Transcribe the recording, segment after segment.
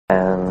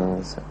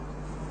and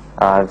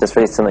I've just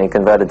recently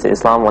converted to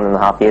Islam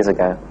 1.5 years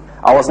ago.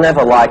 I was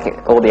never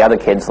like all the other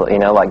kids, you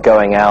know, like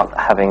going out,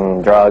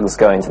 having drugs,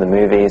 going to the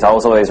movies. I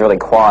was always really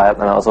quiet,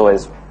 and I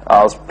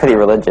was pretty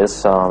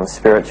religious,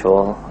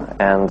 spiritual,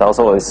 and I was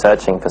always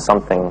searching for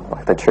something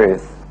like the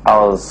truth. I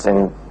was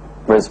in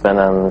Brisbane,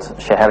 and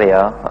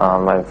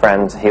Yahya, my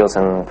friend, he was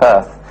in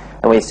Perth,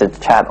 and we used to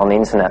chat on the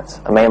internet,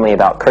 mainly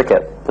about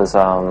cricket, because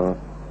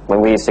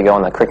when we used to go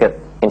on the cricket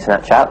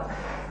internet chat,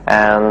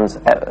 and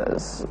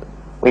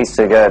we used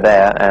to go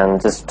there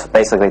and just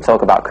basically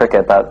talk about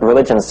cricket, but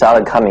religion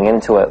started coming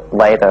into it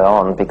later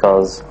on,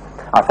 because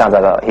I found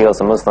out that he was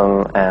a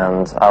Muslim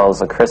and I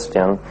was a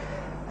Christian,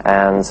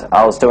 and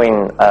I was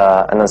doing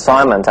an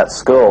assignment at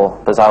school,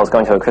 because I was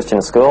going to a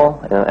Christian school,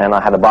 and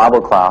I had a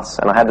Bible class,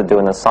 and I had to do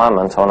an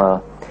assignment on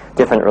a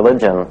different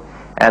religion,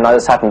 and I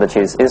just happened to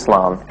choose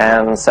Islam.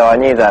 And so I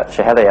knew that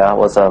Yahya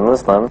was a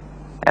Muslim,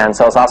 and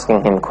so I was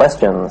asking him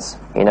questions,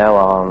 you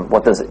know,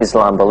 what does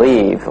Islam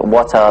believe?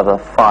 What are the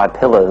 5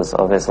 pillars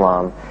of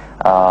Islam?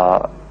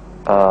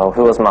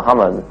 Who was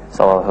Muhammad,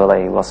 sallallahu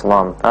alayhi wa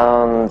sallam?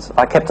 And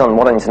I kept on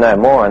wanting to know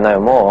more and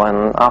more,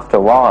 and after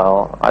a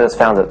while, I just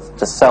found it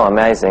just so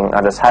amazing,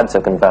 I just had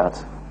to convert.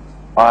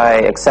 I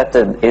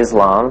accepted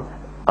Islam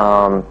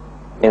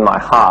in my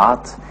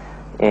heart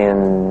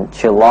in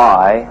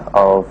July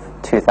of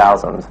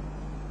 2000,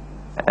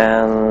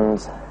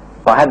 and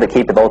I had to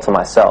keep it all to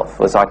myself,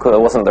 because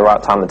it wasn't the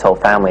right time to tell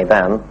family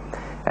then,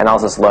 and I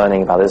was just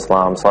learning about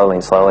Islam slowly,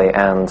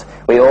 and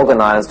we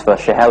organised for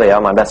Yahya,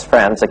 my best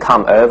friend, to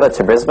come over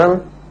to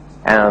Brisbane,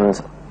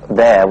 and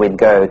there we'd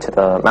go to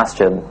the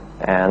masjid,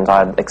 and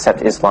I'd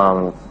accept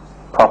Islam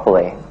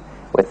properly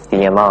with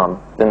the imam.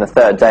 Then the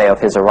 3rd day of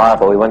his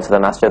arrival, we went to the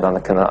masjid, and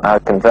I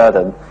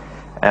converted,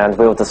 and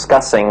we were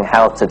discussing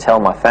how to tell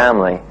my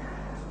family.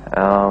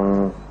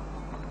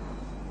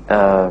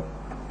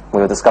 We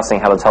were discussing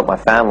how to tell my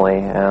family,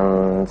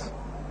 and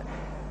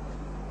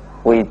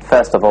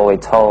first of all we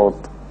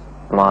told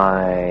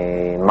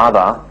my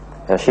mother.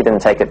 She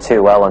didn't take it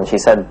too well, and she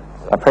said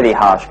a pretty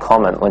harsh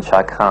comment, which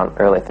I can't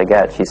really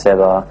forget. She said,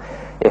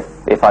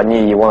 if I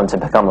knew you wanted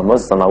to become a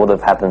Muslim, I would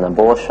have had an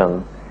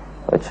abortion,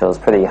 which was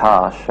pretty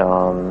harsh.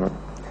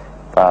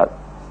 But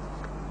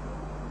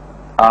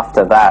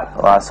after that,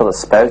 I sort of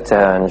spoke to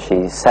her, and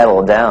she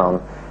settled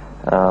down.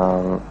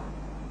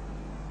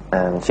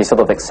 And she sort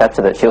of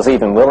accepted it. She was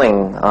even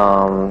willing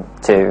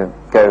to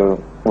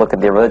go look at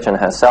the religion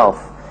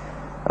herself,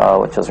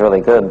 which was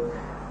really good.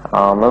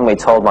 When we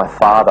told my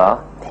father,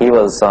 he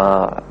was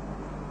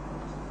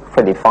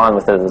pretty fine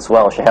with it as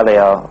well.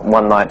 Yahya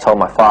one night told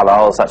my father.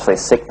 I was actually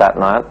sick that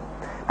night,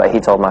 but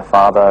he told my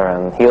father,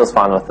 and he was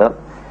fine with it.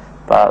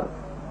 But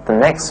the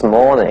next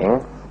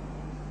morning,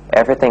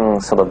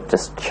 everything sort of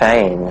just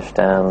changed,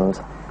 and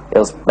it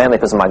was mainly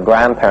because of my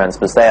grandparents,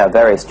 because they are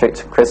very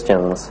strict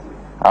Christians.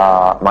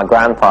 My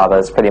grandfather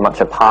is pretty much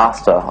a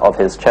pastor of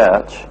his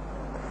church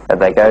that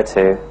they go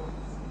to,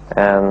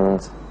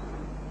 and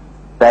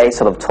they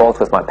sort of talked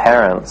with my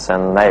parents,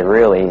 and they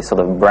really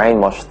sort of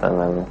brainwashed them,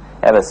 and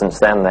ever since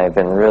then they've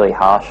been really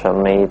harsh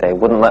on me. They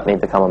wouldn't let me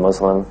become a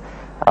Muslim.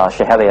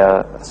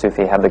 Yahya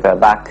Sufi had to go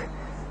back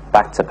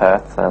to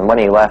Perth, and when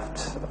he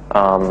left,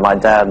 my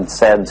dad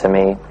said to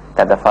me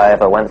that if I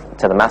ever went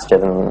to the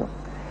masjid, and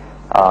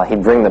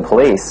he'd bring the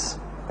police.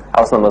 I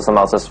wasn't a Muslim,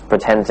 I was just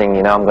pretending,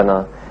 you know, I'm going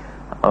to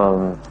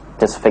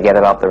just forget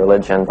about the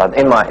religion, but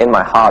in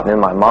my heart and in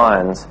my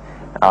mind,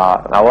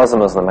 I was a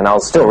Muslim, and I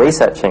was still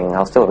researching,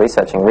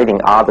 reading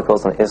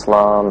articles on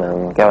Islam,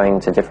 and going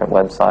to different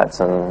websites,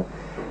 and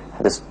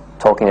just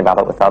talking about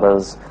it with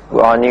others.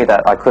 Well, I knew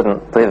that I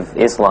couldn't live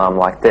Islam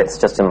like this,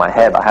 just in my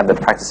head. I had to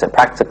practice it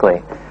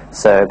practically.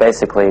 So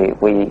basically,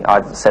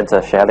 I said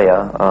to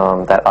Yahya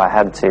that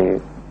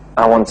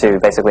I want to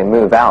basically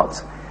move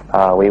out.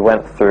 We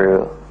went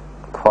through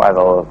quite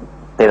a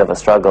bit of a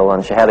struggle,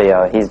 and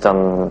Yahya, he's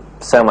done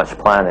so much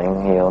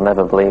planning, he'll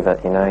never believe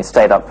it, you know. He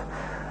stayed up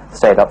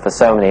for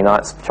so many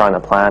nights trying to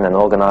plan and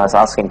organise,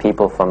 asking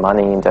people for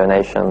money and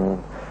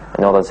donation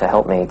in order to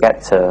help me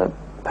get to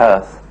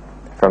Perth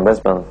from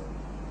Brisbane.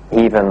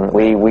 Even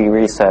we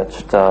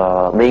researched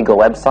legal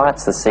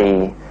websites to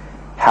see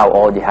how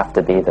old you have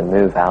to be to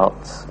move out,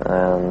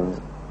 and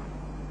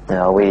you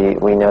know,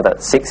 we know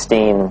that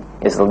 16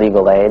 is the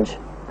legal age,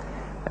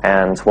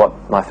 and what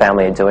my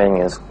family are doing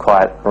is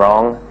quite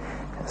wrong.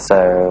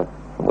 So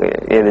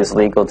it is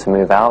legal to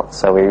move out,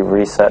 so we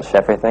researched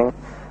everything,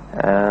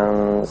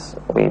 and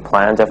we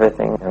planned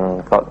everything,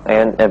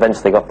 and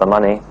eventually got the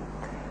money.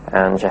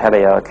 And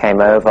Yahya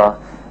came over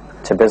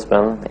to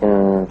Brisbane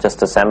in just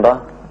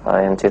December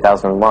in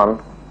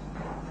 2001,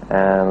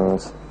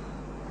 and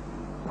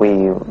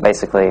we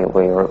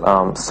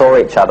saw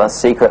each other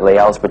secretly.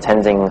 I was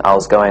pretending I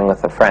was going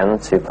with a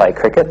friend to play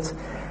cricket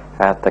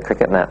at the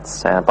cricket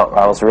nets, but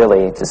I was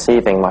really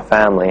deceiving my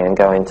family and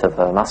going to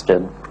the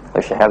masjid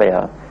with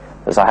Yahya,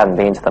 because I hadn't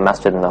been to the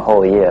masjid in a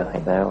whole year,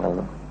 you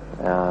know,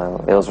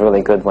 and it was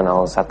really good when I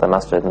was at the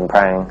masjid and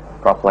praying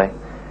properly.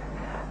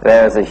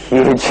 there's a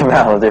huge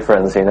amount of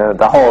difference, you know.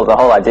 The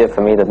whole idea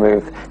for me to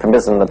move from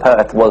Brisbane to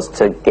Perth was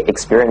to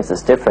experience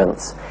this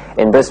difference.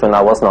 In Brisbane,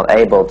 I was not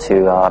able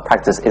to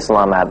practice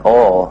Islam at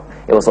all.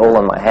 It was all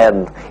in my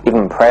head.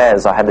 Even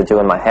prayers I had to do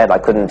in my head. I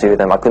couldn't do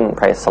them. I couldn't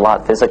pray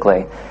Salat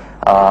physically.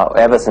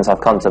 Ever since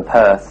I've come to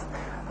Perth,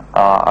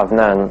 I've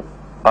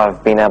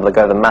been able to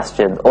go to the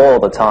masjid all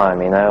the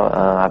time, you know.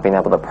 I've been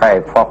able to pray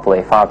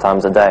properly 5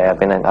 times a day. I've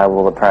been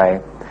able to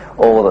pray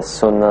all the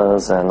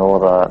sunnahs and all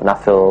the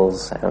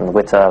nafils and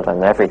witr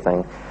and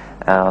everything.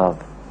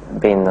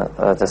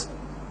 Just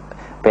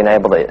been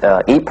able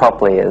to eat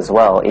properly as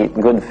well, eat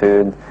good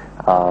food,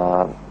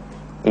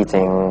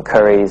 eating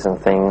curries and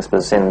things,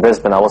 because in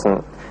Brisbane I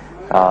wasn't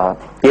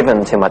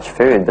given too much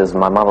food because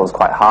my mother was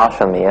quite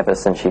harsh on me ever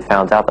since she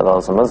found out that I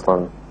was a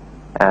Muslim.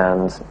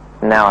 And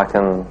now I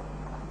can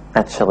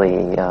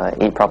actually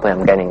eat properly.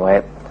 I'm gaining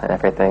weight and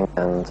everything,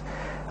 and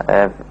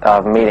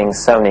I'm meeting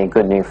so many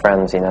good new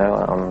friends, you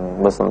know,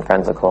 Muslim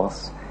friends of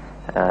course.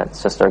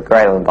 It's just a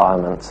great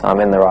environment.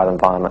 I'm in the right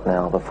environment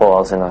now. Before I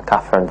was in a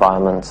kafir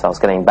environment, so I was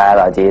getting bad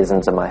ideas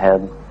into my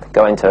head,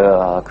 going to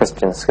a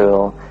Christian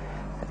school,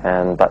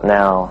 but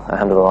now,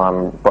 alhamdulillah,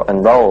 I'm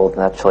enrolled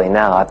actually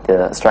now at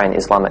the Australian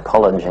Islamic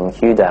College in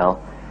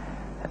Hewdale,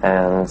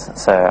 and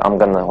so I'm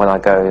going to, when I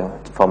go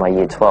for my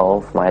year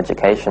 12, my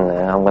education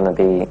there, I'm going to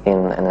be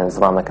in an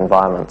Islamic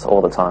environment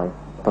all the time.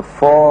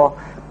 Before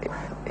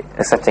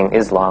accepting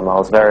Islam, I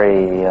was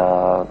very,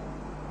 I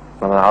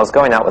was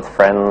going out with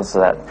friends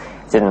that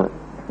didn't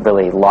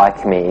really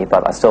like me,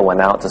 but I still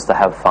went out just to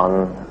have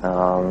fun.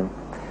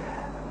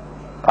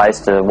 I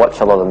used to watch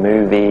a lot of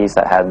movies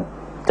that had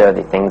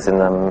dirty things in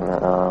them.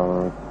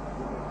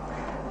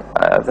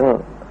 I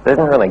didn't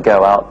really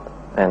go out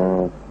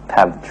and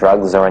have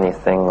drugs or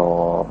anything,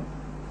 or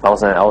I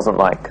wasn't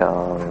like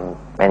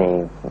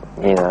any,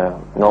 you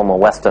know, normal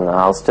Westerner.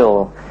 I was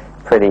still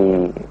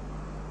pretty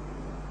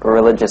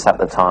religious at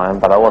the time,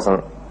 but I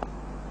wasn't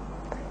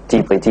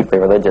deeply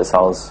religious.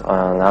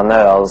 I know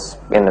I was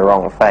in the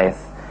wrong faith.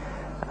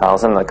 I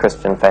was in the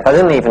Christian faith. I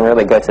didn't even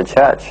really go to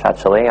church,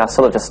 actually. I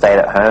sort of just stayed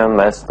at home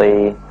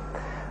mostly,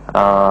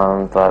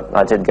 but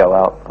I did go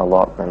out a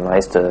lot, and I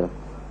used to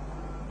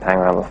hang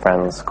around with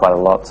friends quite a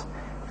lot.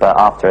 But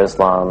after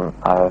Islam,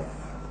 I've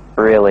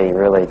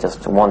really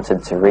just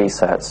wanted to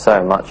research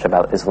so much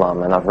about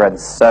Islam, and I've read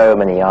so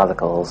many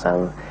articles,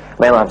 and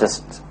mainly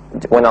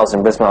when I was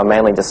in Brisbane, I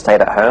mainly just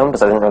stayed at home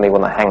because I didn't really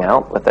want to hang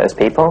out with those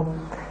people.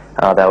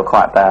 They were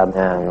quite bad,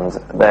 and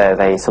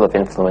they sort of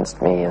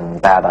influenced me in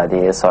bad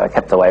ideas, so I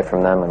kept away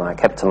from them, and I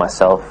kept to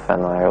myself,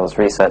 and I was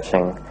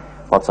researching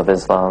lots of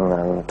Islam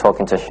and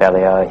talking to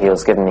Yahya. He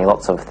was giving me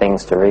lots of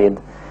things to read,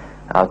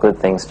 good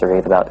things to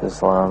read about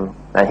Islam,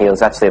 and he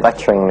was actually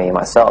lecturing me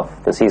myself,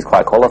 because he's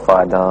quite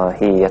qualified.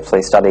 He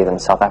actually studied in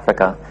South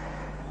Africa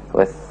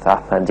with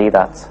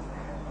Ahmadiyyat,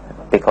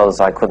 because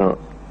I couldn't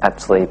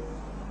actually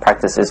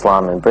practice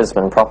Islam in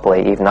Brisbane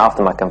properly even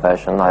after my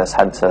conversion. I just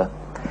had to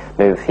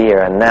move here,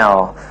 and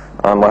now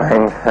I'm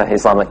wearing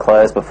Islamic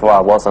clothes. Before I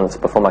wasn't,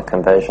 before my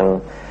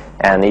conversion,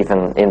 and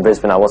even in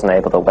Brisbane I wasn't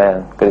able to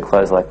wear good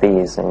clothes like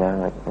these, you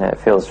know. It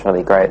feels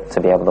really great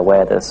to be able to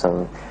wear this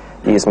and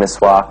use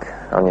miswak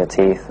on your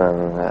teeth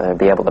and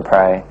be able to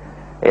pray.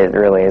 It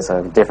really is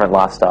a different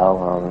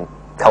lifestyle,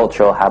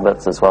 cultural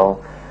habits as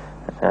well,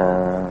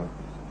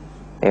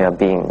 you know,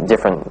 being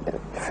different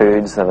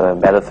foods that are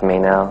better for me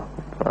now.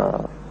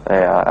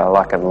 Yeah, I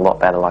like it a lot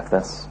better like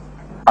this.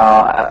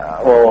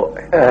 Well,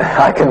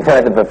 I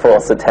converted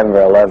before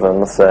September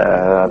 11, so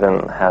I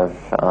didn't have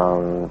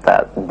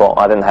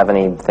I didn't have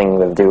anything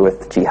to do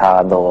with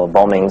jihad or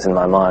bombings in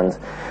my mind.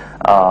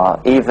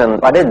 Even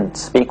I did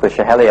speak with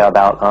Yahya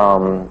about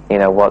you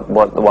know,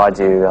 why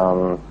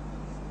do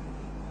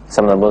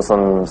some of the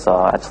Muslims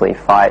actually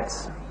fight,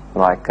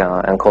 like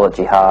and call it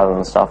jihad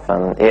and stuff,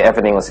 and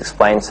everything was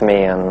explained to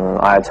me, and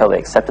I totally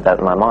accepted that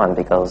in my mind,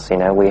 because, you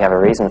know, we have a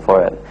reason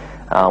for it.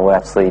 We're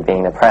actually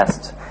being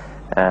oppressed.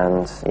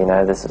 And, you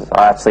know,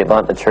 I actually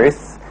learnt the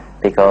truth,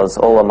 because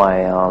all of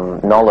my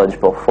knowledge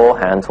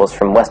beforehand was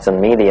from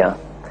Western media,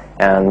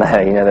 and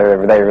you know,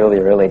 they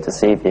really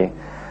deceive you.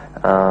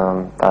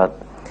 But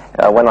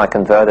when I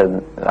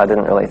converted, I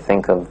didn't really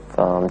think of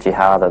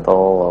jihad at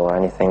all or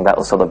anything. That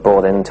was sort of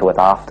brought into it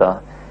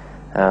after.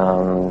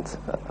 And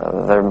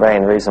the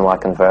main reason why I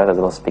converted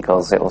was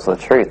because it was the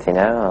truth, you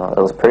know. It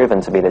was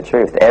proven to be the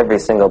truth. Every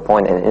single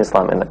point in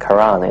Islam, in the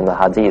Quran, in the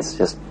Hadith,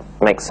 just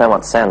makes so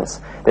much sense.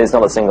 There's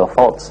not a single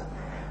fault.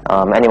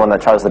 Anyone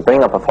that tries to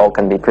bring up a fault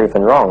can be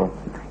proven wrong.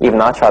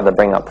 Even I tried to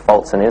bring up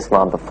faults in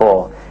Islam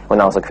before, when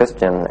I was a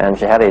Christian, and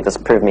Shahadi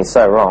just proved me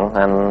so wrong,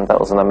 and that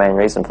was the main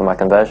reason for my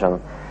conversion.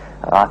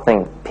 I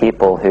think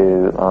people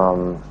who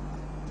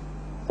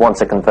want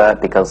to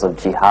convert because of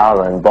jihad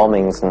and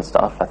bombings and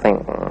stuff, I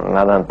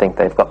don't think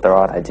they've got the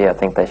right idea. I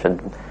think they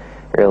should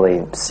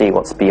really see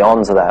what's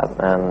beyond that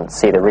and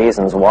see the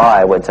reasons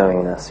why we're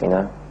doing this, you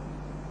know.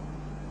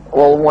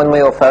 Well, when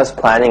we were first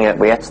planning it,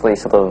 we actually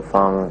sort of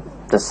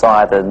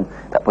decided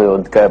that we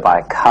would go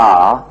by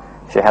car.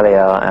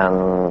 Shahaliya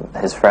and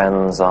his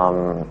friends,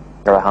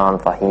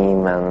 Rahan,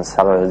 Fahim and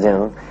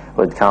Salahuddin,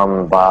 would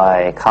come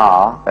by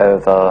car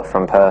over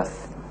from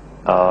Perth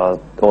all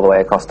the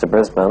way across to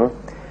Brisbane,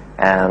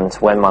 and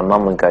when my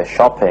mum would go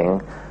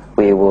shopping,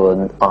 we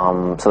would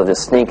sort of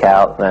just sneak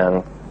out,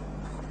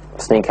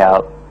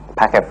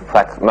 pack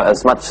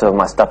as much of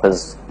my stuff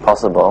as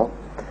possible,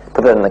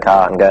 put it in the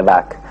car and go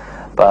back.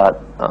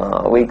 But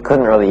we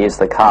couldn't really use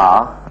the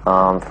car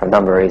for a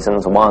number of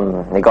reasons.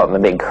 One, it got in a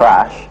big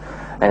crash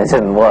and it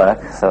didn't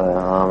work,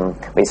 so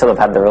we sort of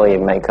had to really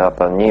make up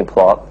a new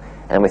plot,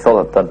 and we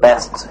thought that the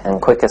best and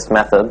quickest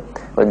method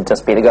would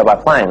just be to go by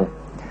plane.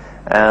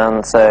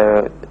 And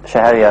so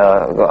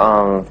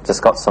Yahya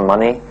just got some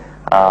money.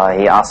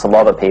 He asked a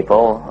lot of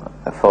people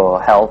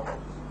for help,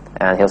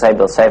 and he was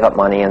able to save up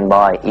money and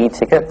buy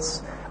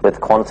e-tickets with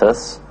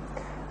Qantas,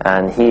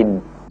 and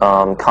he'd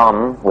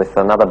come with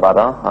another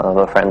brother,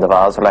 another friend of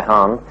ours,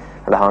 Rehan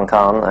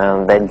Khan,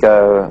 and they'd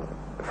go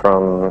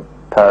from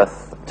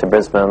Perth to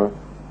Brisbane.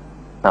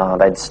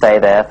 They'd stay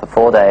there for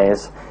 4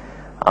 days.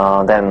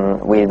 Then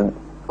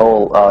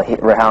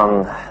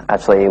Rehan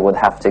actually would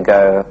have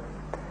to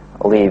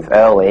leave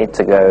early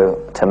to go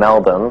to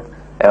Melbourne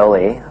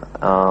earlier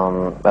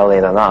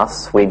than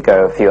us. We'd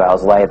go a few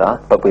hours later,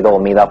 but we'd all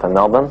meet up in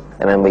Melbourne,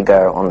 and then we'd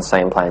go on the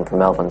same plane from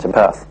Melbourne to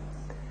Perth.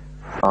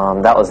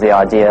 That was the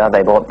idea.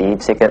 They bought the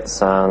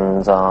e-tickets,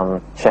 and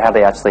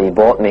Shahadi actually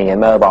bought me a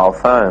mobile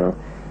phone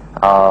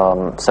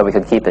so we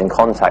could keep in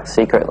contact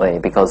secretly,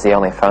 because the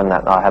only phone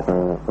that I had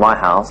in my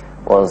house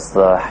was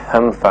the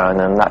home phone,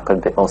 and that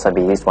could also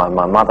be used by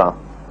my mother.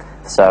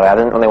 So I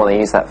didn't really want to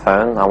use that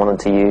phone. I wanted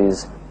to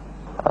use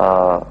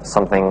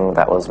something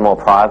that was more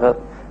private,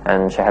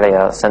 and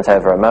Shahadi sent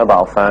over a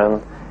mobile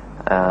phone,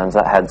 and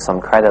that had some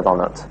credit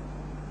on it,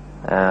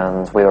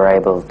 and we were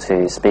able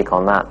to speak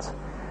on that.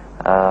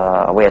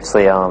 We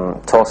actually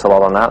talked a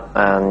lot on that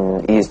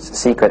and used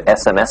secret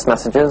SMS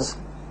messages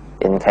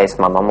in case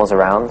my mum was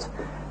around.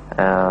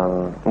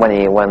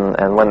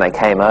 When they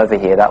came over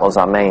here, that was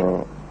our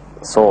main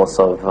source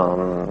of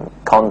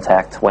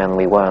contact when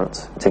we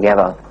weren't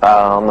together.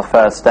 On the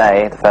first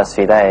day, the first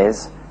few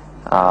days,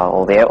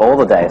 all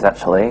the days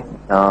actually,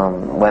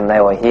 when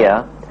they were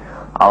here,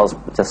 I was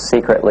just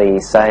secretly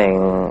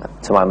saying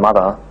to my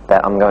mother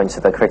that I'm going to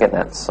the cricket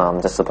nets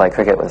just to play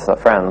cricket with a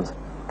friend.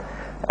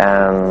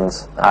 And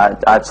I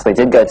actually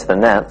did go to the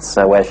nets,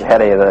 where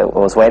Shahadi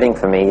was waiting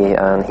for me,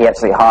 and he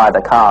actually hired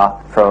a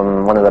car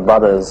from one of the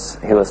brothers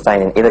who was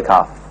staying in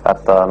Idakaf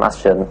at the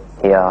masjid.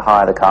 He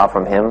hired a car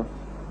from him,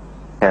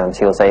 and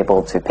he was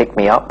able to pick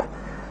me up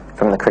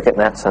from the cricket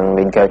nets, and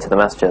we'd go to the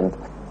masjid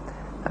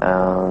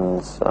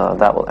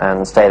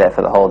and stay there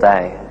for the whole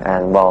day.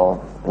 And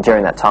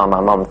during that time,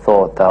 my mum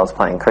thought that I was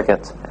playing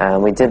cricket,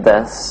 and we did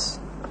this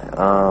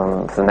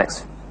for the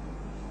next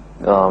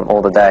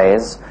all the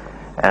days.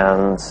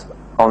 And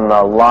on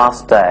the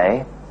last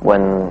day,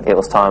 when it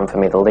was time for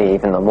me to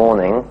leave in the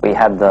morning, we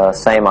had the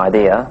same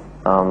idea.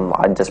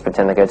 I'd just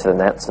pretend to go to the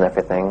nets and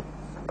everything.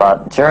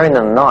 But during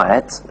the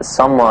night,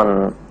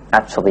 someone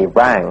actually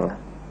rang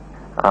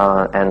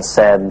and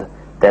said,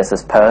 there's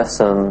this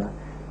person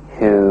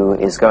who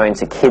is going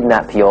to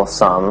kidnap your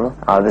son.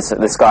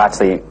 This guy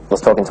actually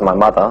was talking to my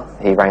mother.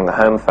 He rang the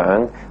home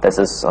phone.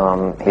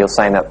 He was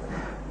saying that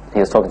he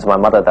was talking to my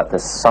mother that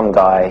there's some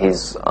guy,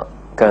 he's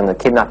going to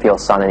kidnap your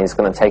son and he's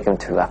going to take him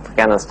to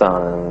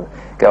Afghanistan and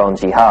go on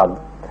jihad.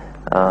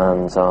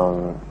 And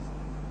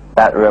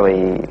that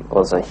really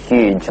was a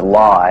huge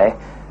lie.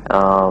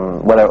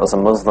 Whether it was a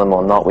Muslim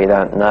or not, we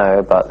don't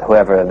know, but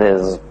whoever it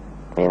is,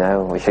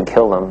 we should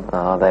kill them.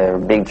 They're a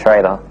big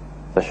traitor,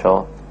 for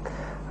sure.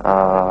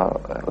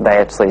 They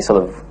actually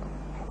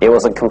it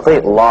was a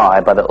complete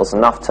lie, but it was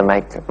enough to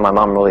make my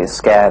mum really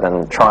scared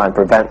and try and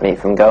prevent me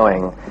from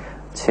going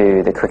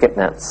to the cricket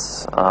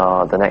nets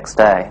the next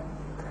day,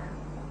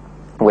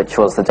 which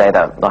was the day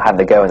that I had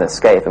to go and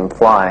escape and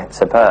fly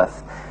to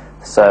Perth.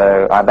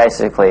 So I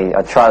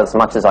tried as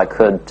much as I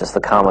could just to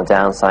calm her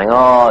down, saying,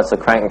 oh, it's a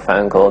crank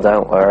phone call,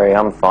 don't worry,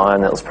 I'm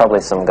fine. It was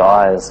probably some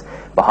guys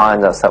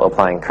behind us that were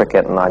playing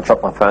cricket, and I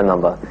dropped my phone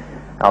number.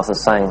 I was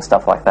just saying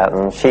stuff like that,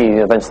 and she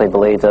eventually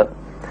believed it.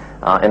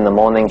 In the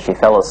morning she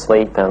fell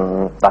asleep,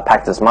 and I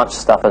packed as much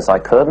stuff as I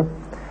could.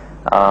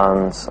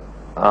 And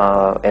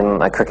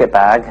in a cricket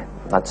bag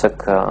I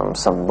took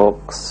some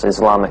books,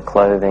 Islamic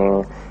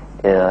clothing,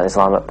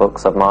 Islamic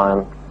books of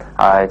mine.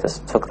 I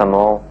just took them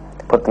all,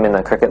 put them in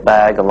a cricket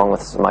bag along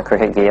with my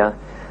cricket gear,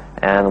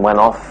 and went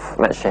off.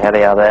 Met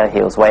Shahadi out there.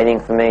 He was waiting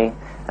for me,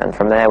 and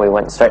from there we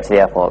went straight to the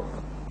airport,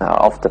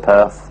 off to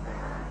Perth.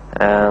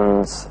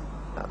 And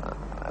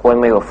when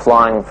we were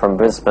flying from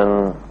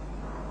Brisbane,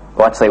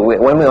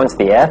 when we went to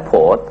the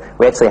airport,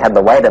 we actually had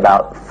to wait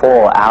about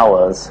 4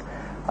 hours,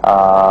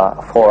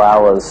 4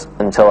 hours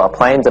until our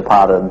plane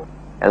departed.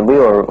 And we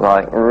were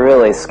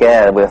really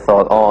scared. We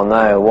thought, oh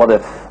no, what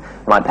if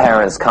my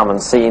parents come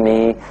and see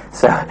me?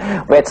 So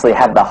we actually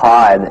had to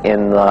hide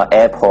in the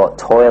airport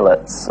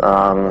toilets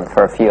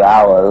for a few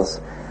hours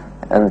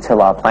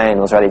until our plane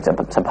was ready to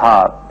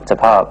depart.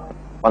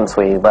 Once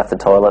we left the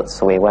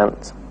toilets, we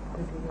went,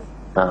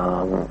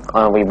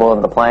 we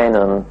boarded the plane,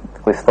 and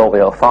we thought we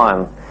were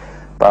fine.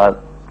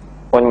 But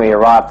when we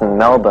arrived in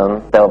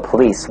Melbourne, there were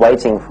police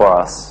waiting for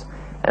us,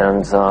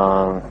 and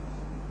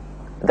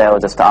they were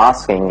just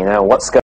asking, you know, what's